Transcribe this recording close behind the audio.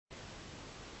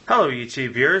Hello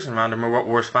YouTube viewers and random Robot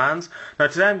Wars fans. Now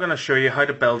today I'm going to show you how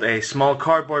to build a small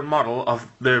cardboard model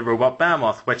of the robot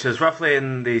Behemoth, which is roughly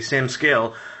in the same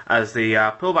scale as the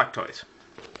pullback toys.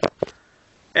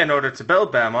 In order to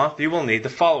build Behemoth you will need the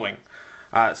following.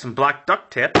 Some black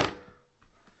duct tape,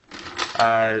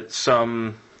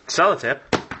 some sellotape,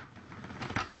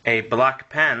 a black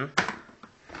pen,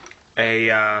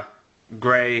 a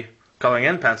grey colouring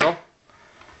in pencil,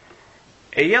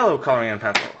 a yellow colouring in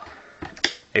pencil,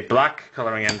 a black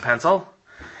colouring in pencil,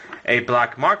 a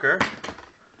black marker,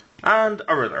 and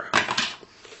a ruler.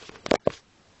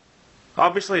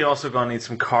 Obviously you're also going to need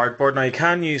some cardboard. Now you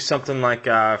can use something like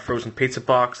a frozen pizza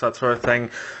box, that sort of thing,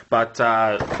 but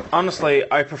honestly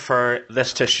I prefer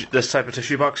this type of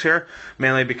tissue box here,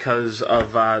 mainly because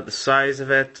of the size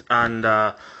of it, and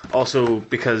also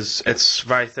because it's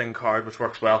very thin card, which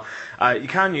works well. You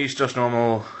can use just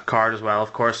normal card as well,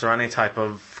 of course, or any type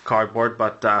of cardboard,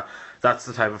 but that's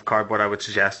the type of cardboard I would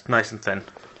suggest, nice and thin.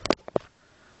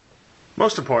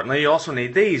 Most importantly, you also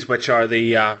need these, which are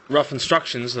the rough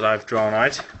instructions that I've drawn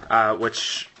out,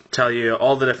 which tell you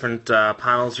all the different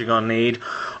panels you're going to need,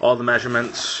 all the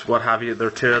measurements, what have you. There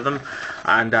are 2 of them,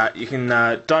 and you can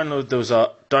download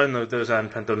those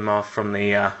and print them off from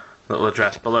the little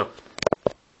address below.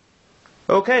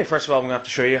 Okay, first of all I'm going to have to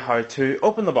show you how to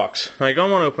open the box. Now you're going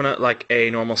to want to open it like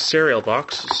a normal cereal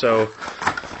box, so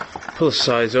pull the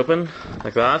sides open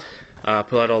like that,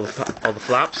 pull out all the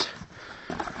flaps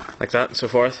like that and so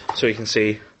forth, so you can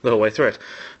see the whole way through it.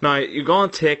 Now you're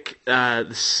going to take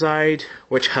the side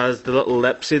which has the little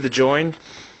lip, see the join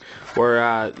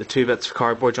where the 2 bits of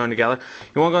cardboard join together.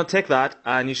 You want to take that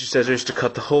and use your scissors to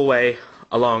cut the whole way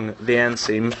along the end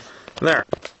seam there.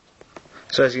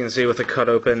 So as you can see, with it cut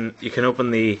open, you can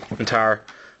open the entire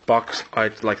box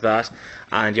out like that,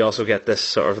 and you also get this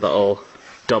sort of little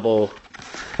double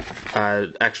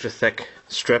extra thick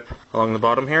strip along the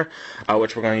bottom here,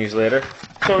 which we're going to use later.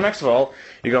 So next of all,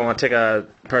 you're going to want to take a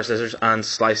pair of scissors and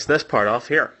slice this part off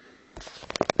here.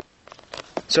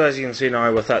 So as you can see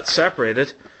now, with that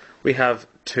separated, we have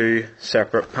 2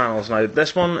 separate panels. Now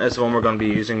this one is the one we're going to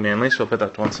be using mainly, so I'll put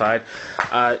that to one side.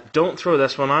 Don't throw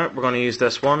this one out, we're going to use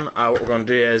this one. What we're going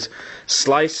to do is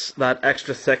slice that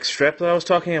extra thick strip that I was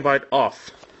talking about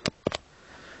off.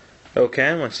 Okay,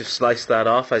 and once you've sliced that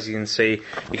off, as you can see,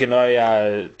 you can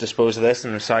now dispose of this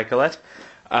and recycle it.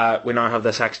 We now have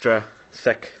this extra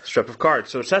thick strip of card.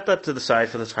 So set that to the side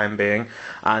for the time being,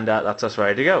 and that's us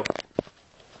ready to go.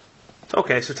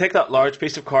 Okay, so take that large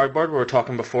piece of cardboard we were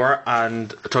talking about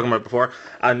before,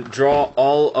 and draw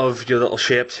all of your little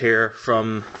shapes here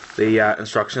from the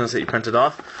instructions that you printed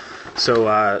off. So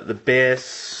the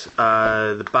base,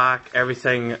 the back,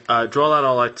 everything, draw that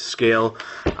all out to scale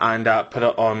and put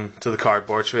it on to the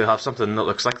cardboard, so we'll have something that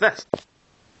looks like this.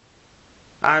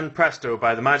 And presto,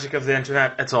 by the magic of the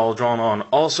internet, it's all drawn on.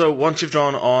 Also, once you've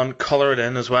drawn on, colour it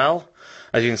in as well.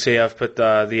 As you can see, I've put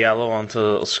the yellow onto a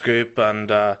little scoop and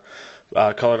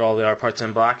coloured all the other parts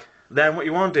in black. Then what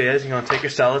you want to do is you're going to take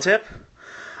your sellotape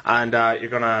and you're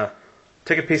going to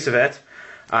take a piece of it,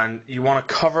 and you want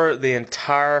to cover the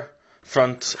entire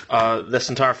front, this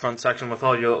entire front section with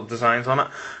all your little designs on it.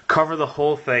 Cover the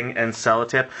whole thing in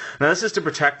sellotape. Now this is to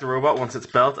protect the robot once it's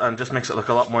built, and just makes it look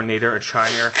a lot more neater and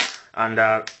shinier, and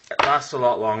it lasts a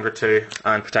lot longer too,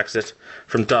 and protects it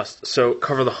from dust. So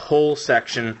cover the whole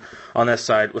section on this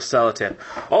side with sellotape.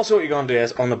 Also what you're going to do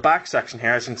is, on the back section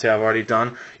here, as you can see I've already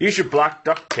done, use your black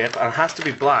duct tape, and it has to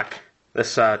be black,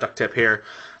 this duct tape here.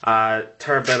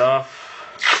 Tear a bit off,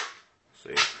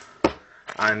 let's see,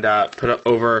 and put it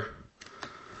over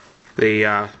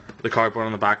the cardboard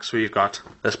on the back, so you've got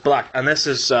this black. And this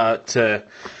is to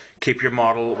keep your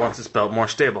model, once it's built, more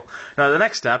stable. Now the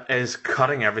next step is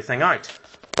cutting everything out.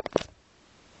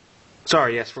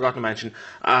 Sorry, yes, forgot to mention.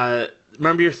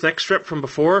 Remember your thick strip from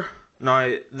before?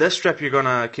 Now this strip you're going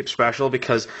to keep special,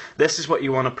 because this is what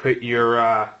you want to put your,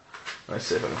 let's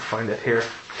see if I can find it here.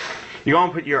 You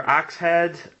want to put your axe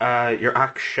head, your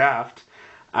axe shaft,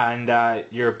 and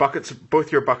your buckets,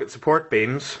 both your bucket support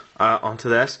beams onto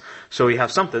this, so you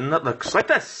have something that looks like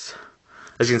this.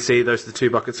 As you can see, there's the 2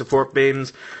 bucket support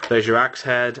beams, there's your axe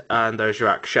head, and there's your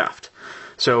axe shaft.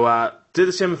 So do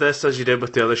the same with this as you did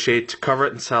with the other sheet. Cover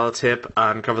it in sellotape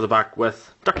and cover the back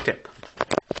with duct tape.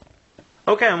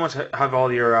 Okay, and once you have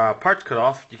all your parts cut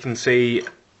off, you can see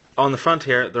on the front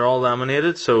here they're all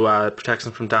laminated, so it protects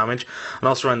them from damage, and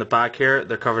also around the back here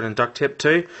they're covered in duct tape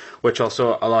too, which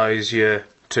also allows you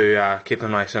to keep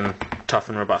them nice and tough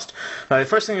and robust. Now the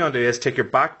first thing you want to do is take your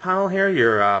back panel here,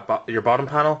 your bottom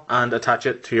panel, and attach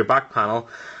it to your back panel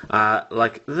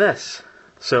like this.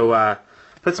 So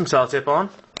put some sellotape on,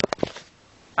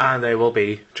 and they will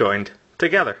be joined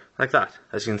together, like that,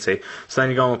 as you can see. So then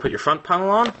you go and put your front panel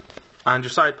on, and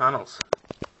your side panels.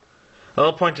 A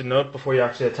little pointed note before you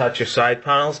actually attach your side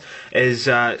panels is,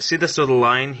 see this little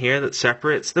line here that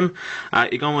separates them?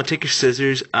 You're going to take your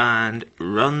scissors and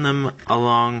run them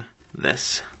along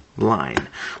this line,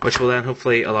 which will then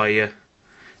hopefully allow you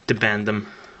to bend them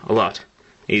a lot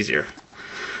easier.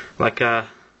 Like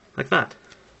that.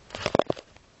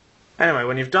 Anyway,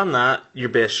 when you've done that, your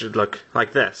base should look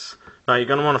like this. Now you're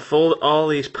going to want to fold all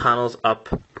these panels up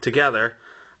together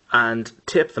and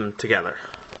tape them together.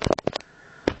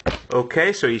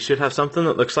 Okay, so you should have something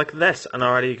that looks like this, and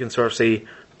already you can sort of see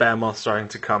Behemoth starting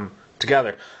to come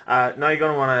together. Now you're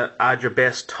going to want to add your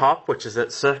base top, which is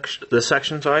this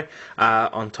section,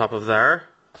 on top of there.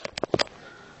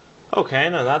 Okay,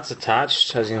 now that's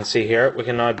attached, as you can see here. We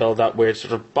can now build that weird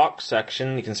sort of box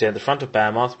section you can see at the front of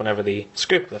Behemoth whenever the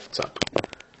scoop lifts up.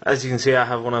 As you can see, I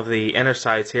have one of the inner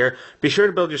sides here. Be sure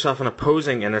to build yourself an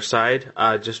opposing inner side.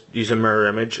 Just use a mirror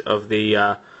image of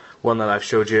the one that I've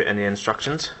showed you in the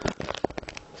instructions.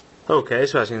 Okay,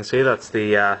 so as you can see, that's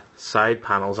the side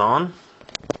panels on.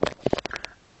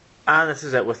 And this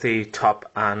is it with the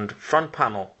top and front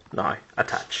panel now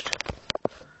attached.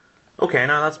 Okay,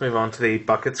 now let's move on to the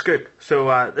bucket scoop.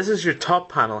 So this is your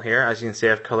top panel here. As you can see,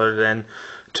 I've coloured it in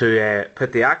to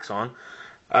put the axe on.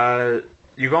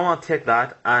 You're going to want to take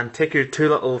that and take your two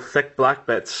little thick black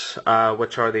bits,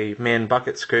 which are the main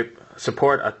bucket scoop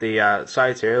support at the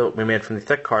sides here, that will be made from the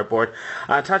thick cardboard,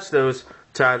 and attach those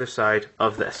to either side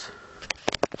of this.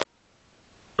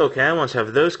 Okay, and once you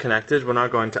have those connected, we're now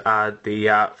going to add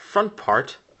the front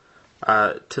part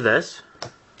to this.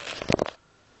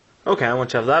 Okay, and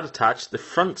once you have that attached, the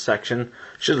front section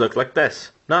should look like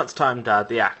this. Now it's time to add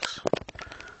the axe.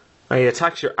 Now you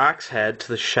attach your axe head to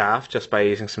the shaft just by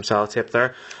using some sellotape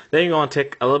there. Then you're going to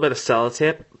take a little bit of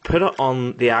sellotape, put it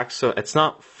on the axe so it's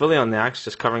not fully on the axe,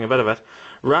 just covering a bit of it.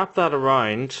 Wrap that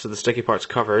around so the sticky part's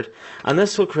covered, and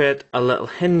this will create a little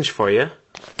hinge for you,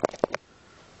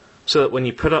 so that when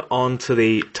you put it onto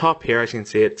the top here, as you can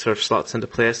see, it sort of slots into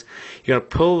place. You're going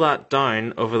to pull that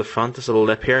down over the front, this little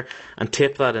lip here, and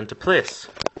tape that into place.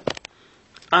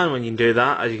 And when you do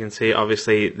that, as you can see,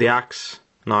 obviously the axe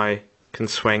now can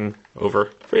swing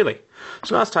over freely.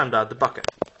 So now it's time to add the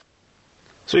bucket.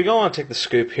 So you're going to want to take the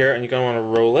scoop here and you're going to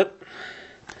want to roll it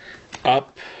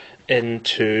up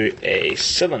into a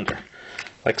cylinder,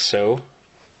 like so,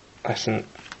 nice and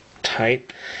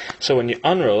tight. So when you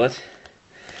unroll it,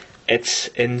 it's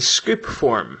in scoop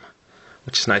form,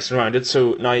 which is nice and rounded.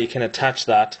 So now you can attach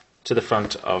that to the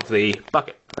front of the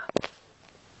bucket.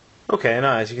 Okay,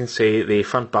 now as you can see, the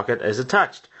front bucket is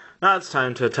attached. Now it's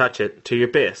time to attach it to your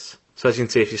base. So as you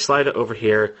can see, if you slide it over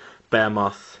here,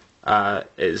 Behemoth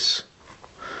is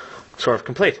sort of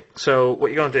complete. So what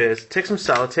you're going to do is take some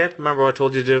sellotape. Remember what I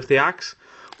told you to do with the axe?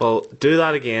 Well, do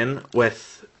that again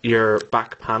with your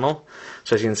back panel.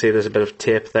 So as you can see, there's a bit of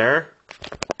tape there.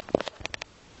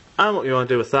 And what you want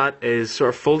to do with that is sort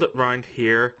of fold it round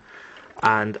here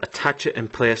and attach it in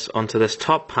place onto this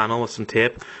top panel with some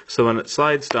tape. So when it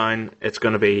slides down, it's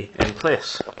going to be in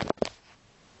place.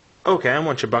 Okay, and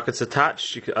once your bucket's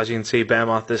attached, as you can see,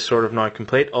 Behemoth is sort of now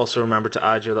complete. Also remember to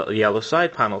add your little yellow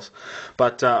side panels.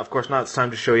 But of course now it's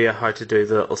time to show you how to do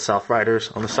the little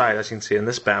self-riders on the side. As you can see in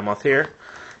this Behemoth here,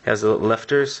 it has the little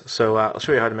lifters. So I'll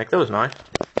show you how to make those now.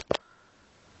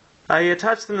 You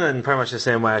attach them in pretty much the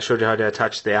same way I showed you how to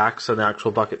attach the axe on the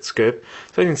actual bucket scoop.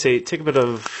 So you can see, take a bit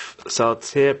of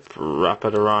sellotape, wrap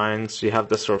it around so you have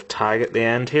this sort of tag at the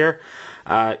end here.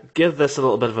 Give this a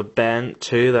little bit of a bend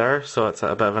too there, so it's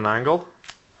at a bit of an angle.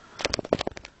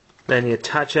 Then you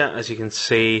attach it, as you can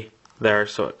see there,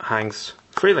 so it hangs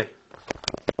freely.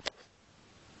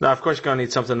 Now of course you're going to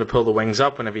need something to pull the wings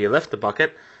up whenever you lift the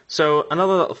bucket. So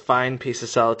another little fine piece of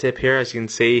sellotape here, as you can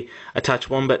see, attach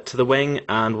one bit to the wing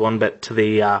and one bit to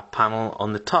the panel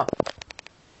on the top.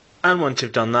 And once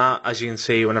you've done that, as you can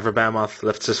see, whenever Behemoth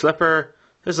lifts his flipper,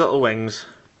 his little wings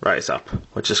rise up,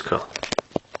 which is cool.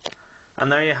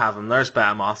 And there you have him, there's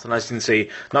Behemoth, and as you can see,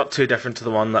 not too different to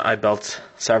the one that I built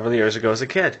several years ago as a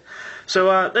kid.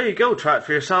 So there you go, try it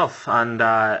for yourself, and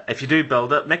if you do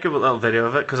build it, make a little video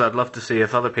of it, because I'd love to see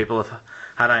if other people have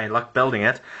had any luck building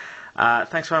it.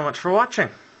 Thanks very much for watching.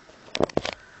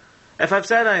 If I've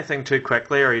said anything too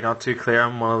quickly or you're not too clear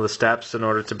on one of the steps in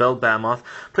order to build Behemoth,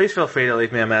 please feel free to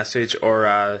leave me a message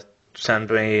or send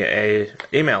me an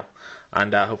email,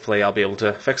 and hopefully I'll be able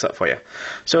to fix that for you.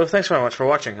 So thanks very much for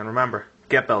watching, and remember,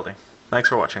 get building. Thanks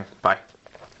for watching. Bye.